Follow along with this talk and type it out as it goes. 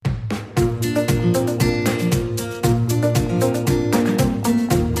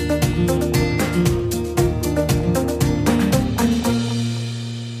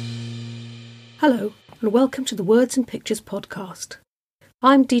and welcome to the Words and Pictures podcast.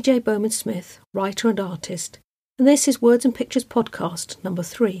 I'm DJ Bowman Smith, writer and artist, and this is Words and Pictures podcast number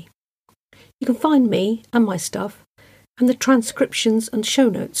 3. You can find me and my stuff and the transcriptions and show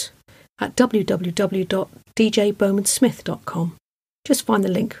notes at www.djbowmansmith.com. Just find the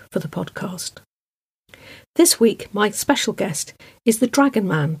link for the podcast. This week, my special guest is the Dragon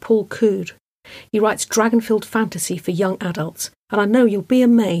Man, Paul Cude. He writes dragon-filled fantasy for young adults, and I know you'll be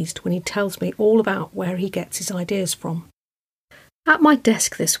amazed when he tells me all about where he gets his ideas from. At my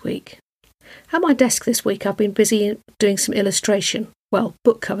desk this week, I've been busy doing some illustration, well,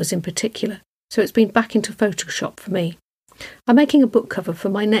 book covers in particular, so it's been back into Photoshop for me. I'm making a book cover for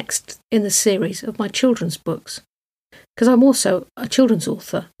my next in the series of my children's books, because I'm also a children's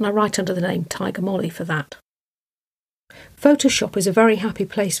author, and I write under the name Tiger Molly for that. Photoshop is a very happy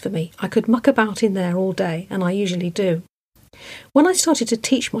place for me. I could muck about in there all day, and I usually do. When I started to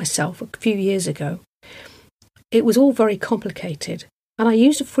teach myself a few years ago, it was all very complicated, and I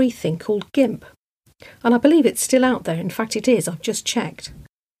used a free thing called GIMP. And I believe it's still out there. In fact, it is. I've just checked.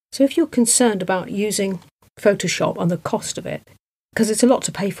 So if you're concerned about using Photoshop and the cost of it, because it's a lot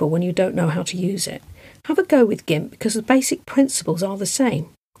to pay for when you don't know how to use it, have a go with GIMP because the basic principles are the same.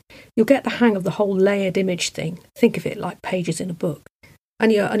 You'll get the hang of the whole layered image thing. Think of it like pages in a book.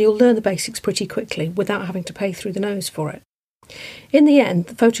 And you'll learn the basics pretty quickly without having to pay through the nose for it. In the end,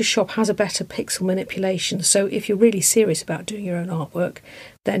 Photoshop has a better pixel manipulation, so if you're really serious about doing your own artwork,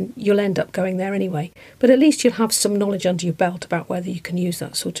 then you'll end up going there anyway. But at least you'll have some knowledge under your belt about whether you can use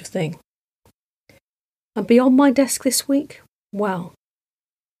that sort of thing. And beyond my desk this week? Well,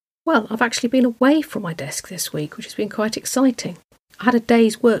 I've actually been away from my desk this week, which has been quite exciting. I had a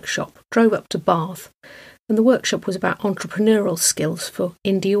day's workshop, drove up to Bath, and the workshop was about entrepreneurial skills for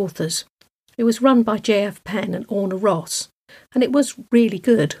indie authors. It was run by J.F. Penn and Orna Ross, and it was really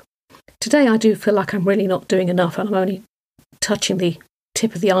good. Today I do feel like I'm really not doing enough, and I'm only touching the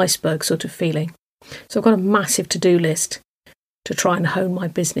tip of the iceberg sort of feeling. So I've got a massive to-do list to try and hone my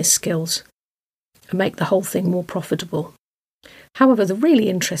business skills and make the whole thing more profitable. However, the really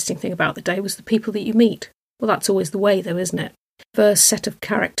interesting thing about the day was the people that you meet. Well, that's always the way though, isn't it? First set of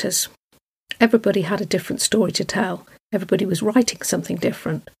characters. Everybody had a different story to tell. Everybody was writing something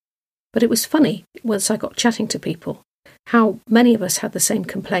different. But it was funny, once I got chatting to people, how many of us had the same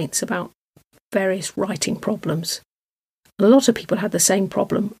complaints about various writing problems. A lot of people had the same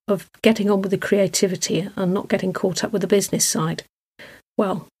problem of getting on with the creativity and not getting caught up with the business side.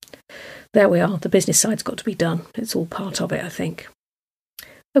 Well, there we are. The business side's got to be done. It's all part of it, I think.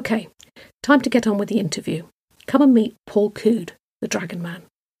 Okay, time to get on with the interview. Come and meet Paul Cude, the Dragon Man.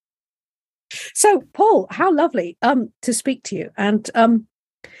 So, Paul, how lovely to speak to you. And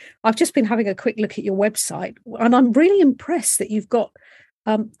I've just been having a quick look at your website, and I'm really impressed that you've got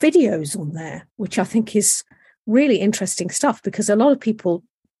videos on there, which I think is really interesting stuff, because a lot of people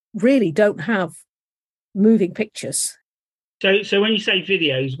really don't have moving pictures. So when you say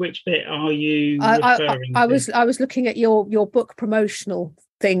videos, which bit are you referring to? I was looking at your book promotional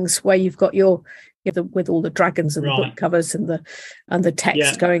things where you've got with all the dragons and the book covers and the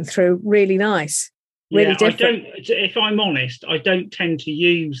text going through. Really nice. Really different. If I'm honest, I don't tend to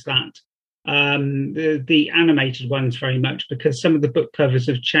use that the animated ones very much, because some of the book covers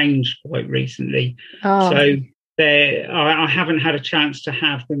have changed quite recently. So I haven't had a chance to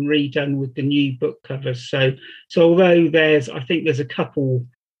have them redone with the new book covers. So although I think there's a couple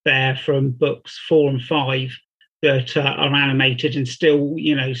there from books 4 and 5 that are animated and still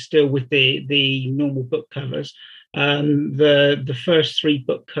with the normal book covers. The first 3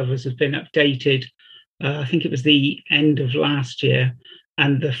 book covers have been updated. I think it was the end of last year,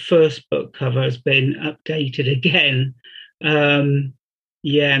 and the first book cover has been updated again. In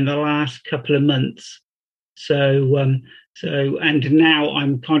the last couple of months. So and now I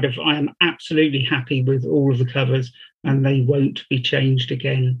am absolutely happy with all of the covers, and they won't be changed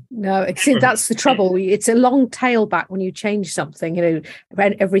again. No, that's the trouble. It's a long tail back when you change something.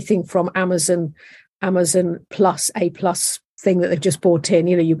 Everything from Amazon Plus A+ thing that they've just bought in.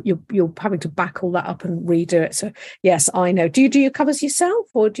 You're having to back all that up and redo it. So yes, I know. Do you do your covers yourself,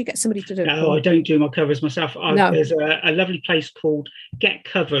 or do you get somebody to do it? No, I don't do my covers myself. There's a lovely place called Get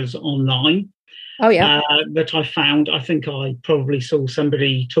Covers online. Oh yeah. That I found. I think I probably saw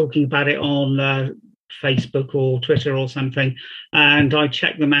somebody talking about it on Facebook or Twitter or something, and I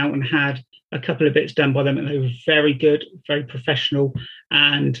checked them out and had a couple of bits done by them, and they were very good, very professional,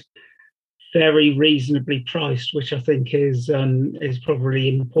 and very reasonably priced, which I think is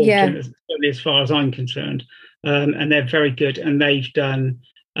probably important, certainly as far as I'm concerned. And they're very good, and they've done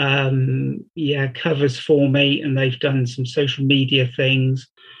covers for me, and they've done some social media things.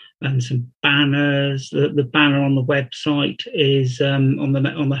 and some banners. The banner on the website is on the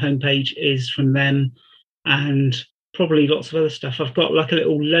homepage is from them, and probably lots of other stuff. I've got like a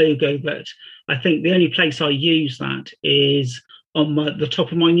little logo, but I think the only place I use that is on the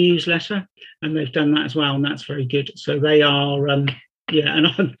top of my newsletter, and they've done that as well, and that's very good. So they are, and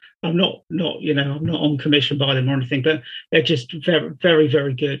I'm not I'm not on commission by them or anything, but they're just very, very,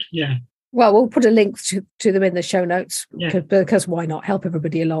 very good. Yeah. Well, we'll put a link to them in the show notes because why not help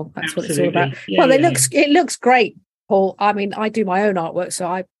everybody along? That's Absolutely. What it's all about. Yeah, well, it looks great, Paul. I mean, I do my own artwork, so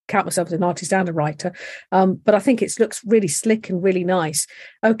I count myself as an artist and a writer. But I think it looks really slick and really nice.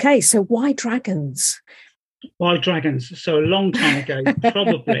 Okay, so why dragons? Why dragons? So a long time ago,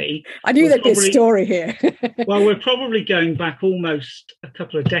 probably. I knew there'd be a story here. Well, we're probably going back almost a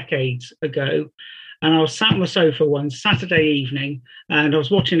couple of decades ago. And I was sat on the sofa one Saturday evening, and I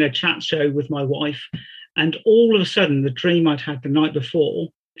was watching a chat show with my wife. And all of a sudden, the dream I'd had the night before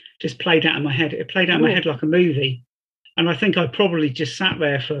just played out in my head. It played out in my head like a movie. And I think I probably just sat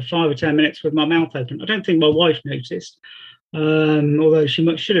there for 5 or 10 minutes with my mouth open. I don't think my wife noticed, although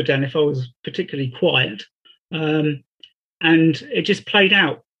she should have done if I was particularly quiet. And it just played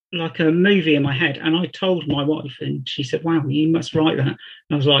out like a movie in my head. And I told my wife, and she said, "Wow, you must write that." And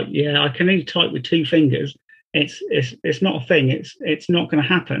I was like, "Yeah, I can only type with 2 fingers. It's not a thing. It's not going to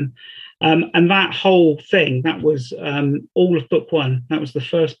happen." And that whole thing, that was all of book 1. That was the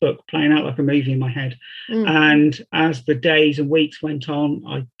first book playing out like a movie in my head. And as the days and weeks went on,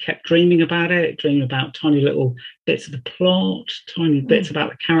 I kept dreaming about it, dreaming about tiny little bits of the plot, tiny bits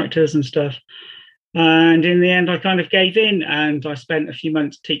about the characters and stuff. And in the end, I kind of gave in, and I spent a few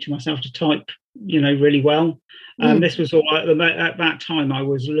months teaching myself to type, really well. This was all at that time. I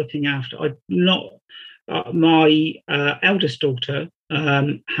was looking after. My eldest daughter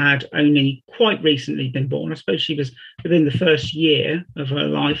had only quite recently been born. I suppose she was within the first year of her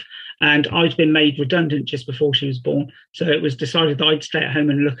life, and I'd been made redundant just before she was born. So it was decided that I'd stay at home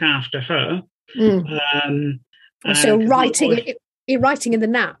and look after her. So you're writing in the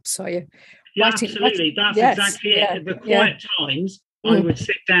naps, are you? Yeah, absolutely. That's exactly it. The quiet times, I would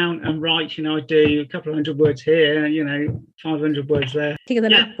sit down and write. I'd do a couple of 100 words here, 500 words there. King of the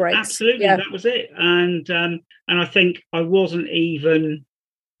nap breaks. Absolutely, that was it. And I think I wasn't even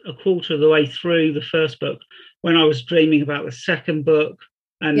a quarter of the way through the first book when I was dreaming about the second book,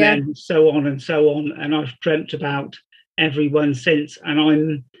 and then so on and so on. And I've dreamt about everyone since.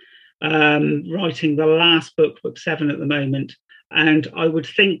 And I'm writing the last book, book 7 at the moment. And I would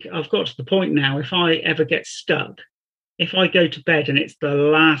think I've got to the point now, if I ever get stuck, if I go to bed and it's the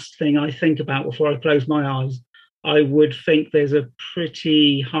last thing I think about before I close my eyes, I would think there's a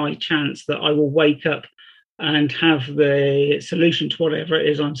pretty high chance that I will wake up and have the solution to whatever it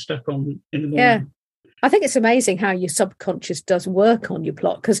is I'm stuck on in the morning. Yeah. I think it's amazing how your subconscious does work on your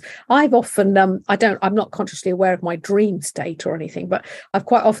plot, because I've often, I'm not consciously aware of my dream state or anything, but I've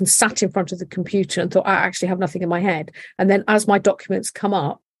quite often sat in front of the computer and thought, I actually have nothing in my head. And then as my documents come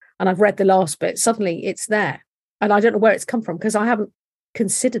up and I've read the last bit, suddenly it's there. And I don't know where it's come from because I haven't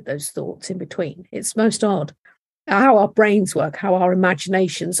considered those thoughts in between. It's most odd how our brains work, how our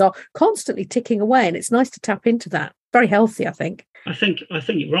imaginations are constantly ticking away. And it's nice to tap into that. Very healthy, I think. I think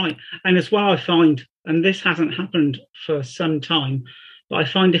you're right. And as well, I find, and this hasn't happened for some time, but I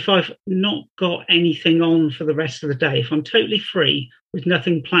find if I've not got anything on for the rest of the day, if I'm totally free with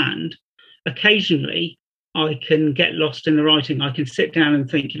nothing planned, occasionally I can get lost in the writing. I can sit down and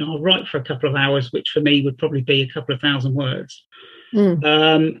think, I'll write for a couple of hours, which for me would probably be a couple of 1,000 words.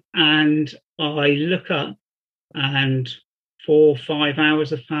 And I look up and 4 or 5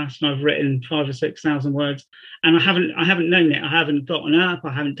 hours have passed and I've written 5,000 or 6,000 words, and I haven't known it. I haven't gotten up.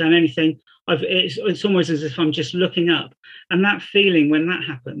 I haven't done anything. It's almost as if I'm just looking up, and that feeling when that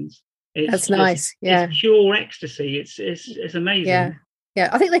happens, that's nice. Yeah, it's pure ecstasy. It's amazing. Yeah.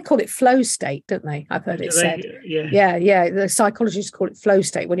 I think they call it flow state, don't they? I've heard it said. Yeah. The psychologists call it flow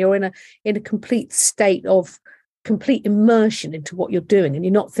state, when you're in a complete state of complete immersion into what you're doing, and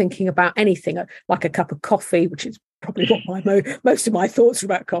you're not thinking about anything, like a cup of coffee, which is probably what most of my thoughts are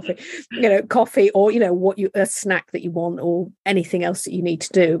about coffee, coffee, or a snack that you want, or anything else that you need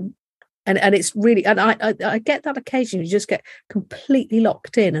to do, and it's really, and I get that occasionally, you just get completely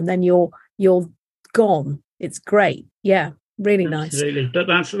locked in, and then you're gone. It's great. Yeah, really nice. Absolutely, but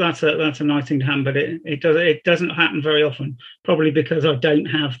that's a nice thing to happen, but it doesn't happen very often, probably because I don't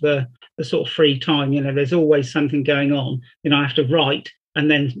have the sort of free time. There's always something going on. I have to write and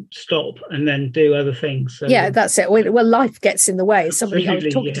then stop and then do other things. So, yeah, that's it. Well, life gets in the way. I was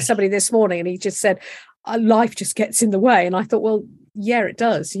talking to somebody this morning, and he just said, life just gets in the way. And I thought, well, yeah, it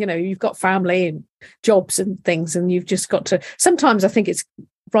does. You've got family and jobs and things, and you've just got to, sometimes I think it's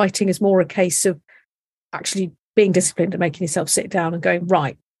writing is more a case of actually being disciplined and making yourself sit down and going,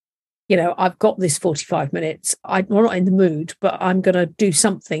 right, I've got this 45 minutes. I'm not in the mood, but I'm going to do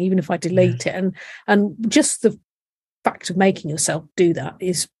something, even if I delete it. And just the fact of making yourself do that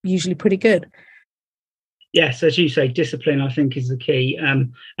is usually pretty good. Yes, as you say, discipline, I think, is the key.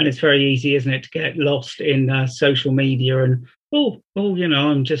 And it's very easy, isn't it, to get lost in social media and,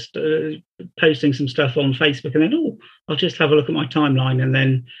 I'm just posting some stuff on Facebook and then, I'll just have a look at my timeline. And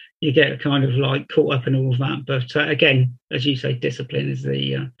then you get kind of like caught up in all of that. But again, as you say, discipline is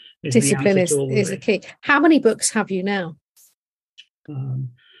the discipline is the key. How many books have you now?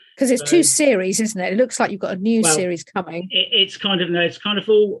 Because it's 2 series, isn't it? It looks like you've got a new series coming. It's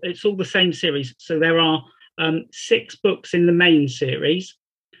all the same series. So there are 6 books in the main series,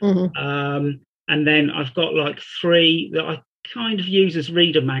 and then I've got like 3 that I kind of use as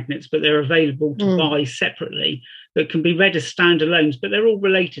reader magnets, but they're available to buy separately that can be read as standalones, but they're all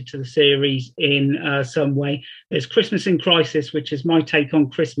related to the series in some way. There's Christmas in Crisis, which is my take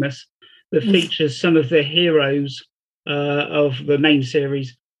on Christmas, that features some of the heroes of the main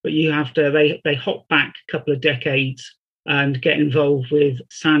series, but you have to they hop back a couple of decades and get involved with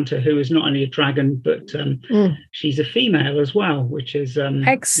Santa, who is not only a dragon, but she's a female as well, which is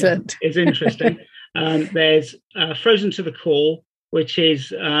excellent. Is interesting. There's Frozen to the Core, which is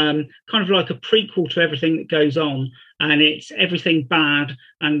kind of like a prequel to everything that goes on, and it's everything bad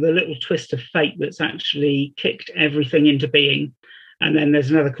and the little twist of fate that's actually kicked everything into being. And then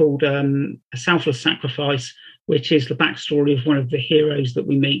there's another called A Selfless Sacrifice, which is the backstory of one of the heroes that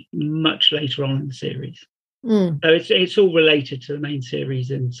we meet much later on in the series. So it's all related to the main series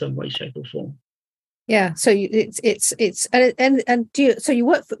in some way, shape, or form. Yeah, so you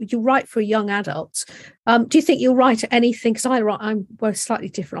write for young adults. Do you think you'll write anything? Because I'm slightly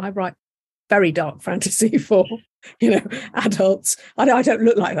different. I write very dark fantasy for adults. I don't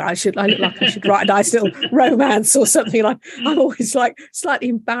look like that. I look like I should write a nice little romance or something. I'm always like slightly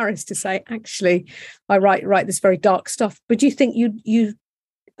embarrassed to say, actually, I write this very dark stuff. But do you think you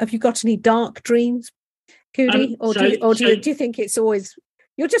have you got any dark dreams, Cude, do you think it's always,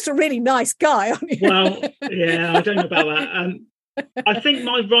 you're just a really nice guy, aren't you? Well, yeah, I don't know about that. I think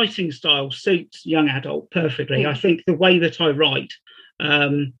my writing style suits young adult perfectly. I think the way that I write,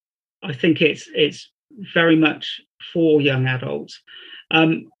 I think it's very much for young adults.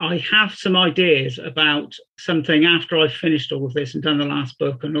 I have some ideas about something after I've finished all of this and done the last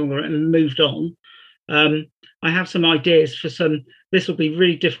book and all that and moved on. I have some ideas for this will be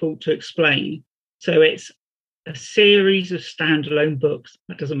really difficult to explain. So it's a series of standalone books.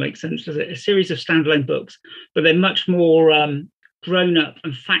 That doesn't make sense, does it? A series of standalone books, but they're much more grown up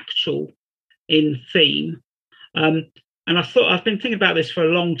and factual in theme. And I've been thinking about this for a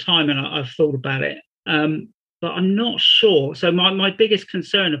long time, and I've thought about it, but I'm not sure. So my biggest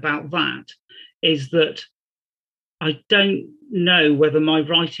concern about that is that I don't know whether my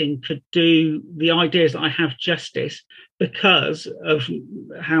writing could do the ideas that I have justice because of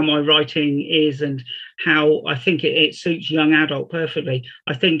how my writing is and how I think it suits young adult perfectly.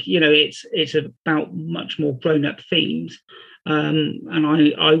 I think, it's about much more grown-up themes.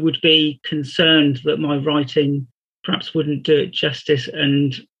 And I would be concerned that my writing perhaps wouldn't do it justice.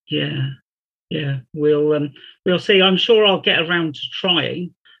 And we'll see. I'm sure I'll get around to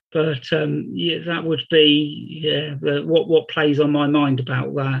trying. But that would be what plays on my mind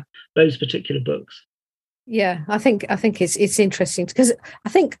about those particular books. Yeah, I think it's interesting because I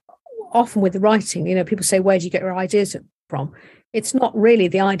think often with the writing, people say, where do you get your ideas from? It's not really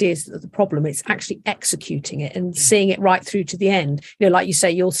the ideas that are the problem. It's actually executing it and seeing it right through to the end. Like you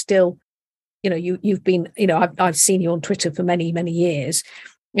say, you're still, you've been, I've seen you on Twitter for many, many years,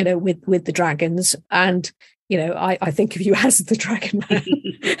 with the dragons, and I think of you as the Dragon Man,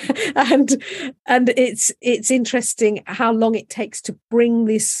 and it's interesting how long it takes to bring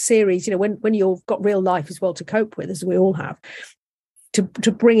this series. When you've got real life as well to cope with, as we all have, to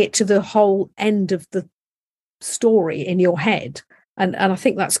bring it to the whole end of the story in your head, and I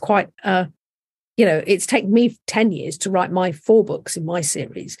think that's quite. It's taken me 10 years to write my 4 books in my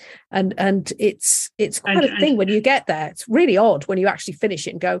series, and it's quite a thing when you get there. It's really odd when you actually finish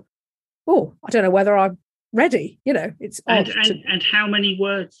it and go, oh, I don't know whether I'm ready. It's odd. And how many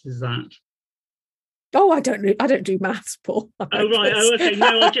words is that? Oh, I don't do maths, Paul. Oh, right. Oh, okay.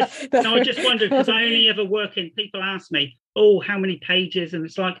 No, I just wondered because I only ever work in. People ask me, "Oh, how many pages?" And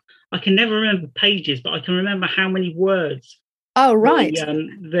it's like I can never remember pages, but I can remember how many words. Oh, right.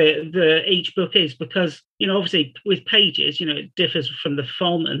 The each book is because obviously with pages, it differs from the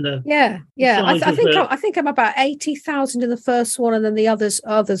font and the I think I'm about 80,000 in the first one, and then the others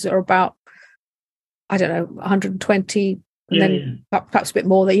are about, I don't know, 120, And then perhaps a bit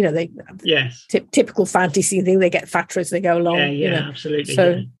more that, they yes, typical fantasy thing, they get fatter as they go along. Absolutely.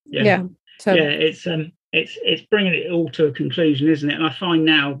 So so it's bringing it all to a conclusion, isn't it? And I find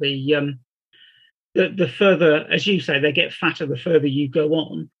now the further, as you say, they get fatter the further you go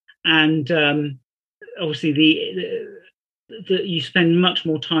on, and obviously you spend much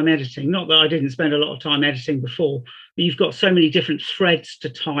more time editing. Not that I didn't spend a lot of time editing before, but you've got so many different threads to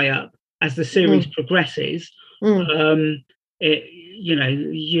tie up as the series progresses. You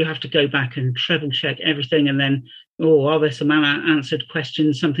have to go back and treble check everything, and then are there some unanswered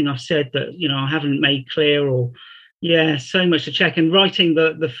questions, something I've said that I haven't made clear, or so much to check. And writing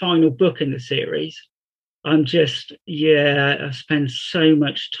the final book in the series, I'm just I spend so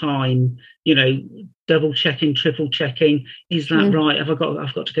much time double checking, triple checking, is that right, I've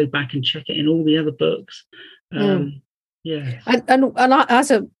got to go back and check it in all the other books. And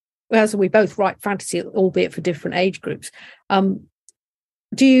as we both write fantasy, albeit for different age groups,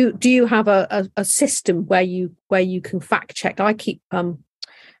 do you have a system where you can fact check? I keep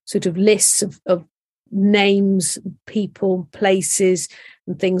sort of lists of names, people, places,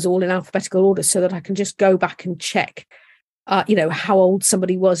 and things all in alphabetical order, so that I can just go back and check, how old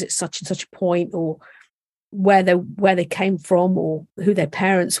somebody was at such and such a point, or where they came from, or who their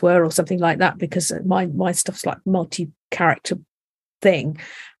parents were, or something like that. Because my stuff's like multi-character thing.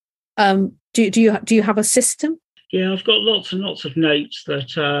 Do you have a system? Yeah, I've got lots and lots of notes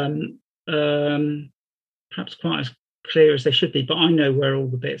that perhaps quite as clear as they should be, but I know where all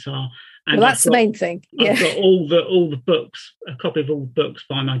the bits are. And that's the main thing. I've got all the books, a copy of all the books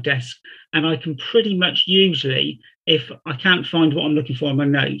by my desk, and I can pretty much usually, if I can't find what I'm looking for in my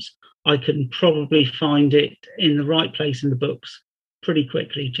notes, I can probably find it in the right place in the books pretty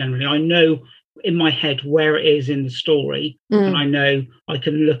quickly. Generally, I know in my head where it is in the story, and I know I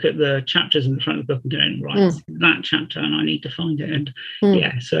can look at the chapters in the front of the book and go, right, that chapter, and I need to find it. And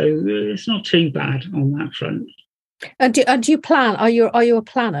so it's not too bad on that front. And do you plan? Are you a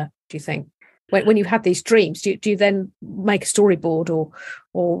planner? Do you think when you've had these dreams, do you then make a storyboard,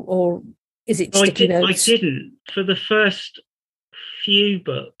 or is it sticky notes? I didn't for the first few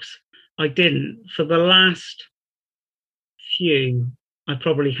books. I didn't for the last few. I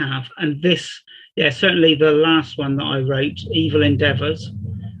probably have, and this, certainly the last one that I wrote, Evil Endeavours,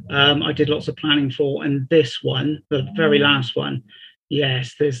 I did lots of planning for, and this one, the very last one,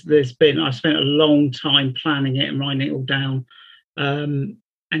 yes, I've spent a long time planning it and writing it all down,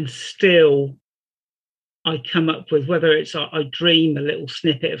 and still I come up with, whether it's I dream a little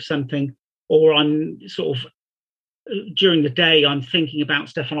snippet of something, or I'm sort of during the day I'm thinking about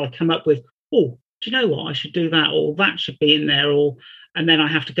stuff, and I come up with, do you know what, I should do that, or that should be in there, and then I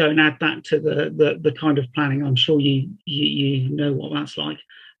have to go and add that to the kind of planning. I'm sure you know what that's like.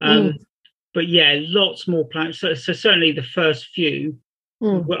 But lots more planning. So certainly the first few,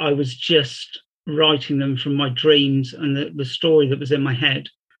 I was just writing them from my dreams and the story that was in my head.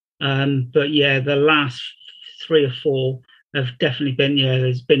 But the last 3 or 4 have definitely been,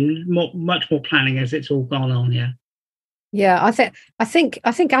 there's been much more planning as it's all gone on. I think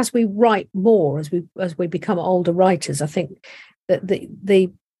as we write more, as we become older writers, I think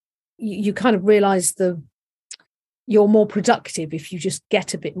that you kind of realize you're more productive if you just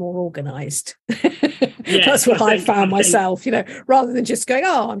get a bit more organized. That's what I found myself, rather than just going,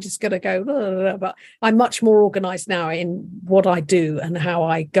 I'm just going to go, blah, blah, blah. But I'm much more organized now in what I do and how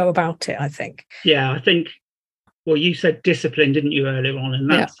I go about it, I think. I think, well, you said discipline, didn't you, earlier on?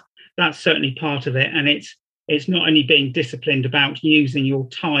 And that's certainly part of it. And it's not only being disciplined about using your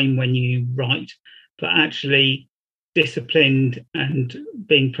time when you write, but actually disciplined and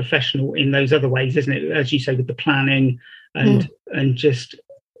being professional in those other ways, isn't it? As you say, with the planning and just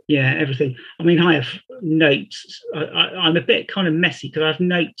everything. I mean, I have notes. I'm a bit kind of messy because I have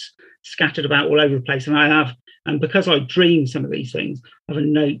notes scattered about all over the place, and because I dream some of these things, I have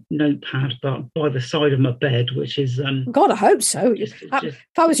a notepad by the side of my bed, which is God, I hope so. If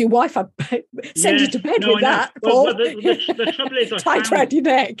I was your wife, I'd send you to bed with that. Well, the trouble is, tied around your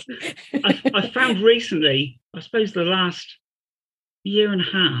neck. I found recently, I suppose the last year and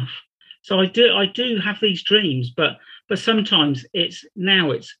a half. So I do have these dreams, but sometimes it's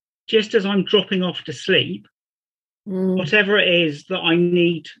just as I'm dropping off to sleep. Whatever it is that I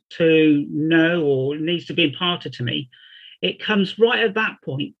need to know or needs to be imparted to me, it comes right at that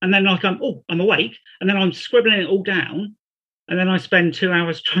point. And then I'm awake, and then I'm scribbling it all down. And then I spend 2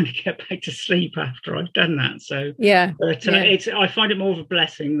 hours trying to get back to sleep after I've done that. So I find it more of a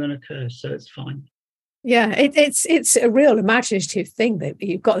blessing than a curse. So it's fine. Yeah, it's a real imaginative thing that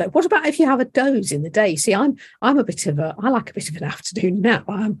you've got there. What about if you have a doze in the day? See, I like a bit of an afternoon nap.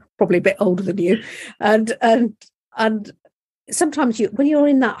 I'm probably a bit older than you, and sometimes when you're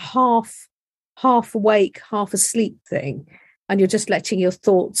in that half awake, half asleep thing, and you're just letting your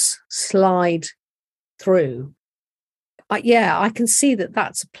thoughts slide through. I can see that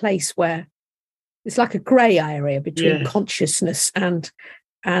that's a place where it's like a grey area between consciousness and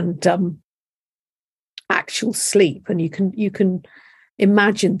actual sleep, and you can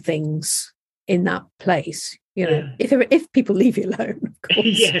imagine things in that place. If people leave you alone, of course.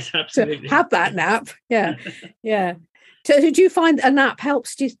 Yes, absolutely. So have that nap. Yeah. So do you find a nap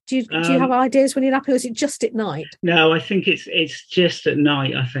helps? Do you have ideas when you're napping, or is it just at night? No, I think it's just at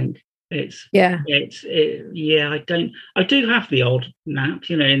night. I think I do have the odd nap,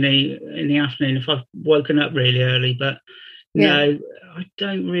 in the afternoon if I've woken up really early, but no, I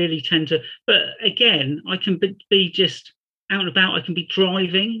don't really tend to. But again, I can be just out and about. I can be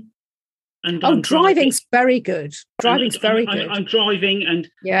driving. And driving's very good. Driving's very good. I'm driving and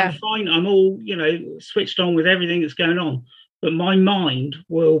I'm fine. I'm all, switched on with everything that's going on. But my mind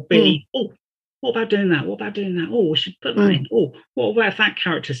will be, oh, what about doing that? What about doing that? Oh, we should put that in. Oh, what about if that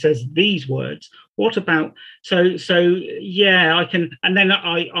character says these words? What about so yeah, I can, and then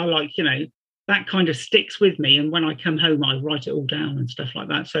I like, that kind of sticks with me. And when I come home, I write it all down and stuff like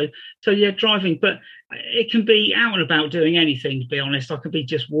that. So yeah, driving, but it can be out and about doing anything, to be honest. I could be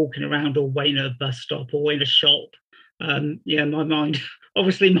just walking around or waiting at a bus stop or in a shop. My mind,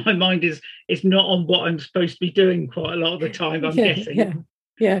 obviously my mind is not on what I'm supposed to be doing quite a lot of the time, I'm guessing.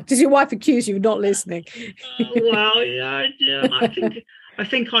 Yeah. Does your wife accuse you of not listening? I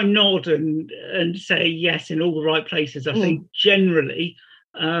think I nod and say yes in all the right places. I think generally,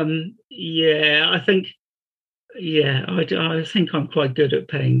 I think I'm quite good at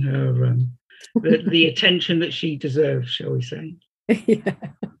paying her the attention that she deserves, shall we say.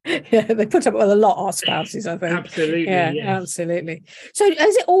 They put up with a lot, our spouses, I think. Absolutely. Yes. Absolutely. So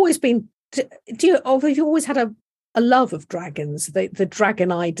has it always been, have you always had a love of dragons, the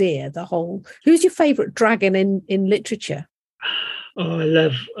dragon idea, the whole, who's your favourite dragon in literature? Oh, I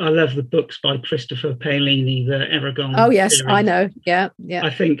love the books by Christopher Paolini, the Eragon. Oh yes, series. I know. Yeah. I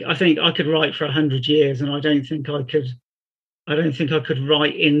think I could write for 100 years, and I don't think I could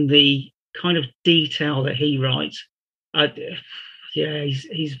write in the kind of detail that he writes.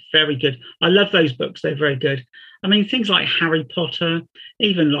 He's very good. I love those books; they're very good. I mean, things like Harry Potter,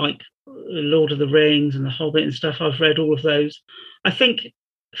 even like Lord of the Rings and The Hobbit and stuff. I've read all of those. I think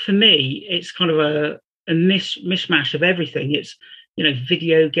for me, it's kind of a mishmash of everything. It's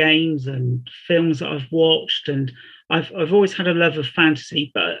video games and films that I've watched, and I've always had a love of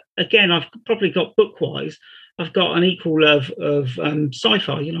fantasy. But again, I've probably got book-wise, I've got an equal love of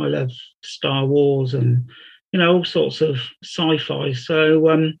sci-fi. I love Star Wars and all sorts of sci-fi. So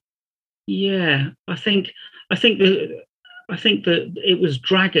I think that it was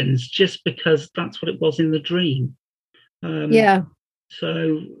dragons just because that's what it was in the dream.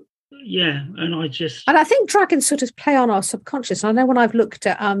 So yeah, and I think dragons sort of play on our subconscious. I know when I've looked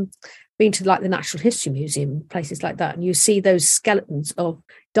at been to like the Natural History Museum, places like that, and you see those skeletons of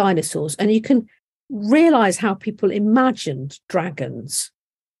dinosaurs, and you can realize how people imagined dragons,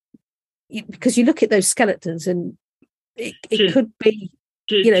 because you look at those skeletons and it could be.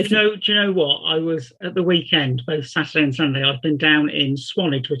 Do you know what? I was at the weekend, both Saturday and Sunday. I've been down in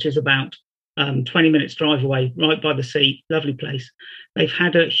Swanage, which is about 20 minutes drive away, right by the sea. Lovely place. They've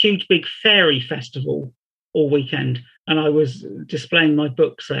had a huge big fairy festival all weekend, and I was displaying my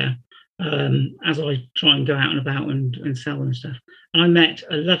books there as I try and go out and about and sell them and stuff. And I met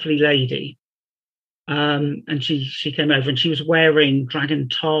a lovely lady, and she came over and she was wearing dragon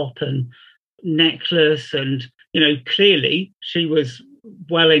top and necklace, and clearly she was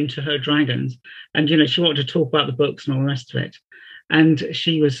well into her dragons, and she wanted to talk about the books and all the rest of it. And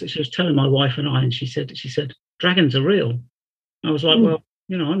she was telling my wife and I, and she said dragons are real. I was like, well,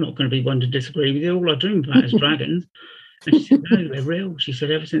 I'm not going to be one to disagree with you. All I dream about is dragons. And she said, no, they're real. She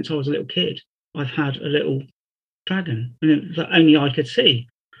said, ever since I was a little kid, I've had a little dragon, and that only I could see.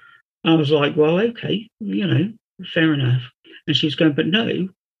 I was like, well, okay, fair enough. And she was going, but no,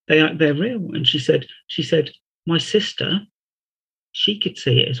 they're real. And she said, my sister, she could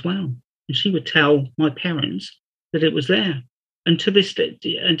see it as well, and she would tell my parents that it was there. And to this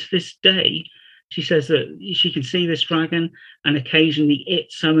day, she says that she can see this dragon, and occasionally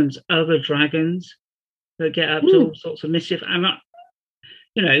it summons other dragons that get up to all sorts of mischief. And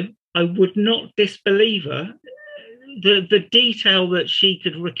I would not disbelieve her. The detail that she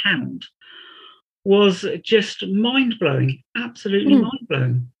could recount was just mind-blowing, absolutely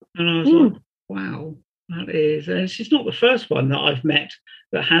mind-blowing. And I was like, wow, that is... And she's not the first one that I've met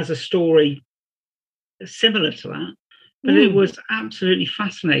that has a story similar to that. But it was absolutely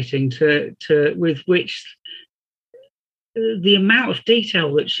fascinating to with which the amount of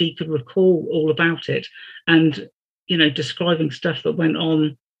detail that she could recall all about it, and describing stuff that went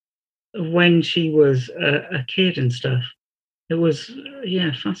on when she was a kid and stuff. It was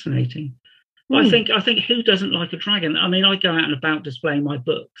fascinating. I think who doesn't like a dragon? I mean, I go out and about displaying my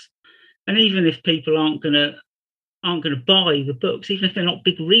books, and even if people aren't gonna buy the books, even if they're not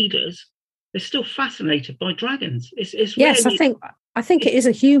big readers, they're still fascinated by dragons. It's yes, really, I think it is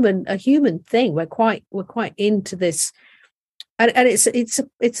a human thing. We're quite into this, and it's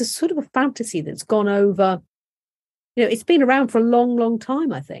a sort of a fantasy that's gone over. It's been around for a long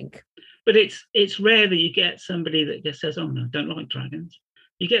time, I think. But it's rare that you get somebody that just says, "Oh no, I don't like dragons."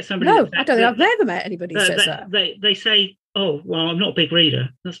 You get somebody. No, I don't think I've never met anybody who says that. They say, "Oh, well, I'm not a big reader.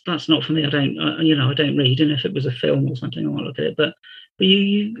 That's not for me. I don't read. And if it was a film or something, I might look at it." But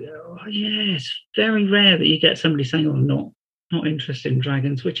it's very rare that you get somebody saying, "Oh, I'm not interested in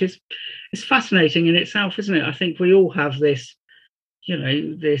dragons," which is fascinating in itself, isn't it? I think we all have this,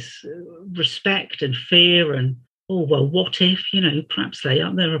 this respect and fear and, oh, well, what if, perhaps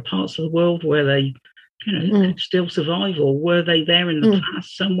there are parts of the world where they, could still survive, or were they there in the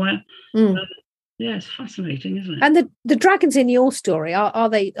past somewhere? It's fascinating, isn't it? And the dragons in your story, are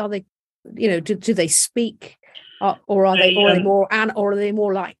they, do they speak, or are they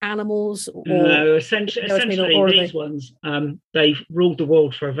more like animals? Or, no, essentially these ones, they've ruled the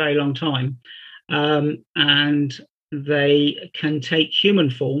world for a very long time, and they can take human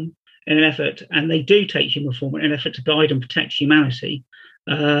form in an effort, and they do take human form in an effort to guide and protect humanity,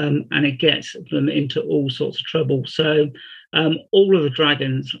 and it gets them into all sorts of trouble. So all of the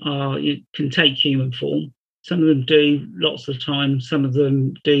dragons can take human form. Some of them do lots of the time. Some of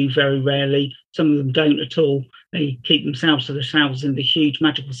them do very rarely. Some of them don't at all. They keep themselves to themselves in the huge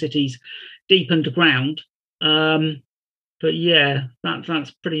magical cities deep underground. But yeah,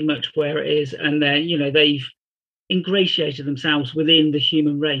 that's pretty much where it is. And then, they've ingratiated themselves within the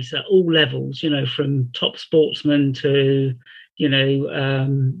human race at all levels, from top sportsmen to, huge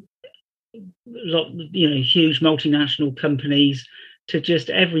multinational companies, to just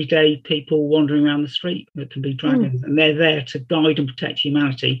everyday people wandering around the street that can be dragons. And they're there to guide and protect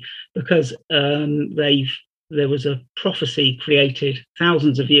humanity, because there was a prophecy created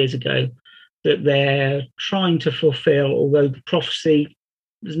thousands of years ago that they're trying to fulfill, although the prophecy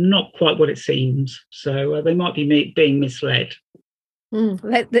is not quite what it seems. So they might be being misled.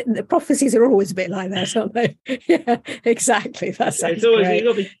 The prophecies are always a bit like that, aren't they? Yeah, exactly. That sounds great.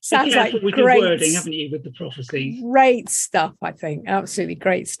 You've got to sounds like with great your wording, haven't you, with the prophecies? Great stuff, I think. Absolutely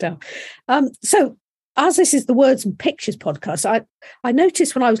great stuff. So, as this is the Words and Pictures podcast, I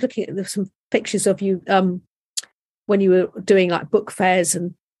noticed when I was looking at some pictures of you when you were doing like book fairs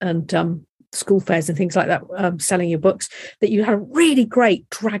and school fairs and things like that, selling your books, that you had a really great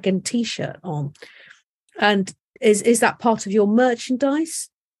dragon T-shirt on. And is that part of your merchandise?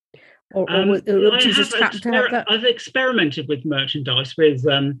 Or did you just happen to have that? I've experimented with merchandise, with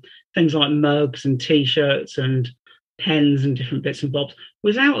things like mugs and T-shirts and pens and different bits and bobs,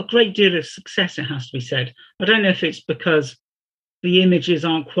 without a great deal of success, it has to be said. I don't know if it's because the images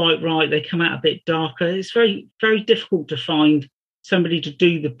aren't quite right. They come out a bit darker. It's very, very difficult to find somebody to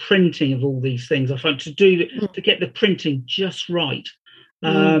do the printing of all these things. I find to get the printing just right.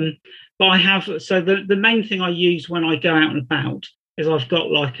 But I have, so the main thing I use when I go out and about is I've got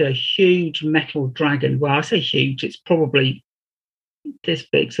like a huge metal dragon. Well, I say huge, it's probably this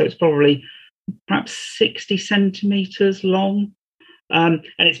big. So it's probably perhaps 60 centimeters long. And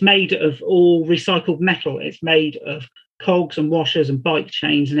it's made of all recycled metal. It's made of cogs and washers and bike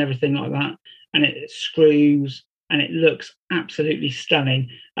chains and everything like that. And it screws, and it looks absolutely stunning.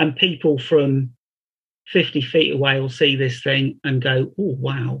 And people from 50 feet away will see this thing and go, oh,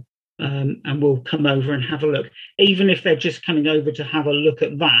 wow. And will come over and have a look. Even if they're just coming over to have a look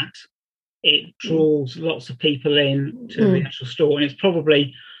at that, it draws lots of people in to the actual store. And it's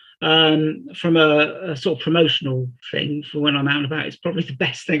probably, from a sort of promotional thing for when I'm out and about, it's probably the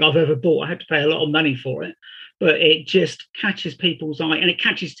best thing I've ever bought. I had to pay a lot of money for it, but it just catches people's eye, and it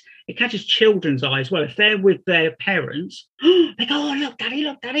catches children's eye as well. If they're with their parents, they go, oh, look, daddy,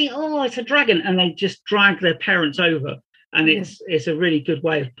 oh, it's a dragon. And they just drag their parents over. And it's a really good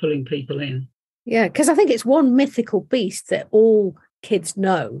way of pulling people in. Yeah, because I think it's one mythical beast that all kids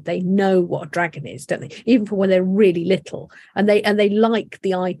know. They know what a dragon is, don't they? Even for when they're really little, and they like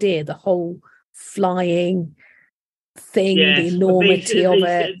the idea, the whole flying thing, the enormity of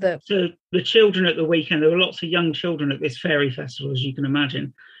it. So the children at the weekend, there were lots of young children at this fairy festival, as you can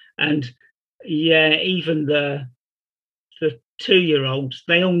imagine, and even the the 2-year-olds,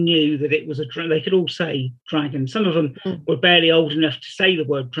 they all knew that it was they could all say dragon. Some of them were barely old enough to say the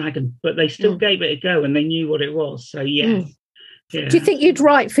word dragon, but they still gave it a go and they knew what it was. So yes. Yeah. Do you think you'd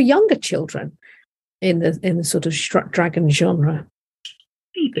write for younger children in the sort of dragon genre?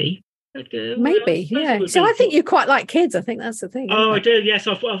 Maybe. Maybe, yeah. So I think you quite like kids. I think that's the thing. Oh, I do. Yes,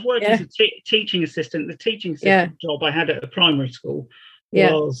 I've worked as a teaching assistant. The teaching assistant job I had at a primary school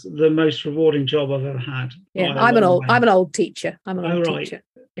was the most rewarding job I've ever had. Yeah, I'm an old teacher. I'm an old teacher.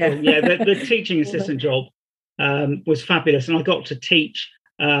 Yeah, cool. Yeah. The teaching assistant job was fabulous, and I got to teach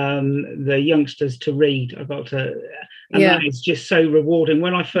the youngsters to read. That is just so rewarding.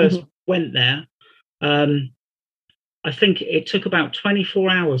 When I first went there, I think it took about 24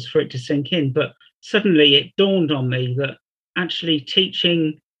 hours for it to sink in, but suddenly it dawned on me that actually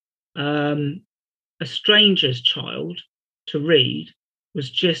teaching a stranger's child to read was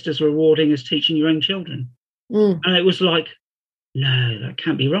just as rewarding as teaching your own children. And it was like, no, that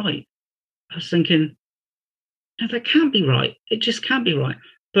can't be right. I was thinking, no, that can't be right. It just can't be right.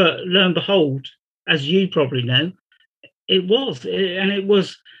 But lo and behold, as you probably know, it was. It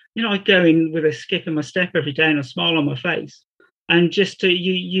was, I'd go in with a skip in my step every day and a smile on my face. And just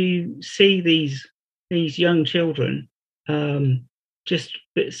you see these young children just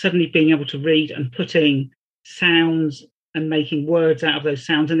suddenly being able to read and putting sounds and making words out of those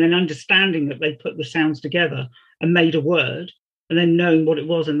sounds, and then understanding that they put the sounds together and made a word, and then knowing what it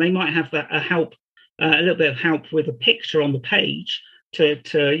was. And they might have a little bit of help with a picture on the page to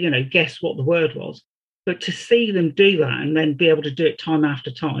guess what the word was. But to see them do that and then be able to do it time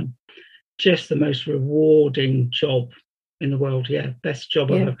after time, just the most rewarding job in the world. Yeah, best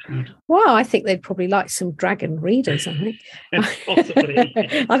job I've ever had. Well, I think they'd probably like some dragon readers, I think. Possibly.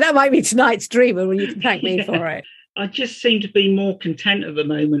 And that might be tonight's dream, and you can thank me for it. I just seem to be more content at the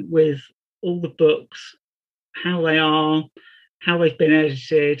moment with all the books, how they are, how they've been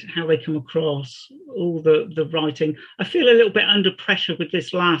edited, how they come across, all the writing. I feel a little bit under pressure with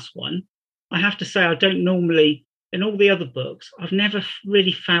this last one. I have to say, I don't normally, in all the other books, I've never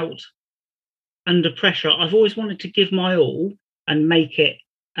really felt under pressure. I've always wanted to give my all and make it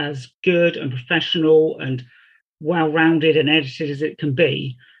as good and professional and well-rounded and edited as it can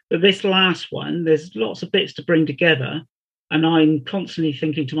be. But this last one, there's lots of bits to bring together, and I'm constantly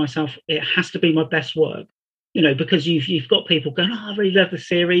thinking to myself, it has to be my best work, because you've got people going, oh, I really love the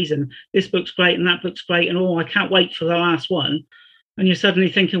series, and this book's great, and that book's great, and oh, I can't wait for the last one. And you're suddenly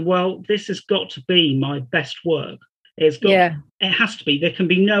thinking, well, this has got to be my best work. It has to be. There can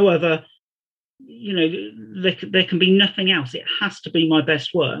be no other, there can be nothing else. It has to be my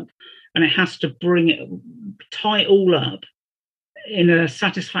best work, and it has to tie it all up in a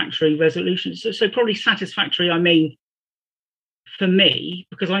satisfactory resolution. So probably satisfactory, I mean, for me,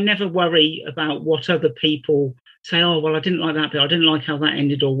 because I never worry about what other people say, oh, well, I didn't like that bit, I didn't like how that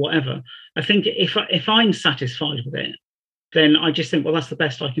ended or whatever. I think if I'm satisfied with it, then I just think, well, that's the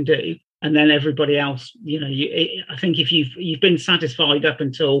best I can do. And then everybody else, I think if you've been satisfied up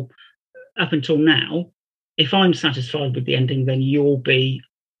until now, if I'm satisfied with the ending, then you'll be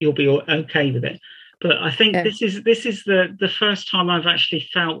okay with it. But I think this is the first time I've actually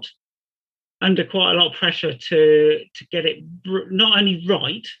felt under quite a lot of pressure to get it not only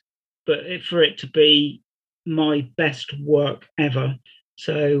right, but for it to be my best work ever.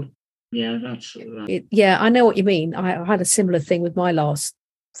 So yeah, that's I know what you mean. I had a similar thing with my last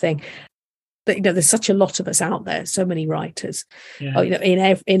thing. But there's such a lot of us out there, so many writers,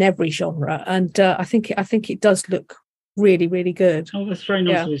 in every genre, and I think it does look really, really good. Oh, that's very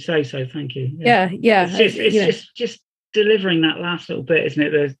nice of you to say so. Thank you. Yeah. It's just delivering that last little bit, isn't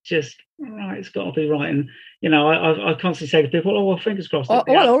it? There's just right. It's got to be right, and I constantly say to people, "Oh, well, fingers crossed."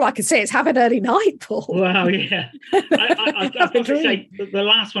 All I can say is have an early night, Paul. Well, yeah. I constantly say the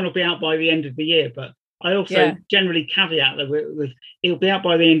last one will be out by the end of the year, but I also generally caveat that with it'll be out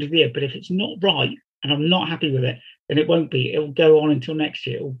by the end of the year. But if it's not right and I'm not happy with it, then it won't be. It'll go on until next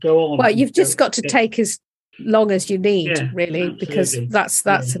year. It'll go on. Well, you've just got to take as long as you need, really, absolutely. Because that's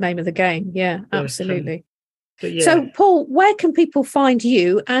the name of the game. Yeah, absolutely. So, Paul, where can people find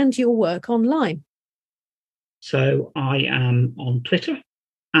you and your work online? So I am on Twitter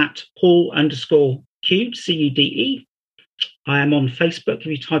at Paul_Cude, CUDE. I am on Facebook. If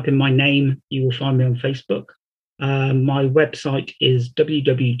you type in my name, you will find me on Facebook. My website is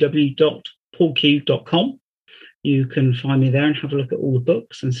www.paulcude.com. You can find me there and have a look at all the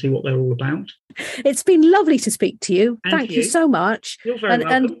books and see what they're all about. It's been lovely to speak to you. Thank you so much. You're very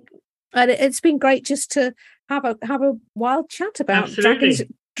welcome. And it's been great just to have a wild chat about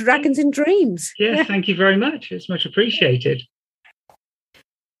dragons in dreams. Yeah, thank you very much. It's much appreciated.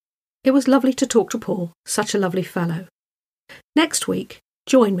 It was lovely to talk to Paul, such a lovely fellow. Next week,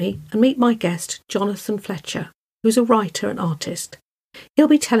 join me and meet my guest, Jonathan Fletcher, who's a writer and artist. He'll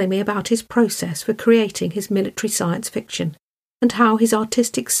be telling me about his process for creating his military science fiction and how his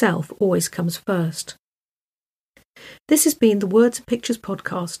artistic self always comes first. This has been the Words and Pictures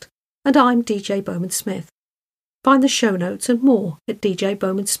podcast, and I'm DJ Bowman Smith. Find the show notes and more at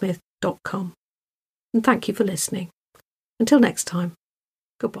djbowmansmith.com. And thank you for listening. Until next time,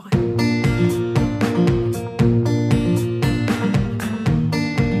 goodbye.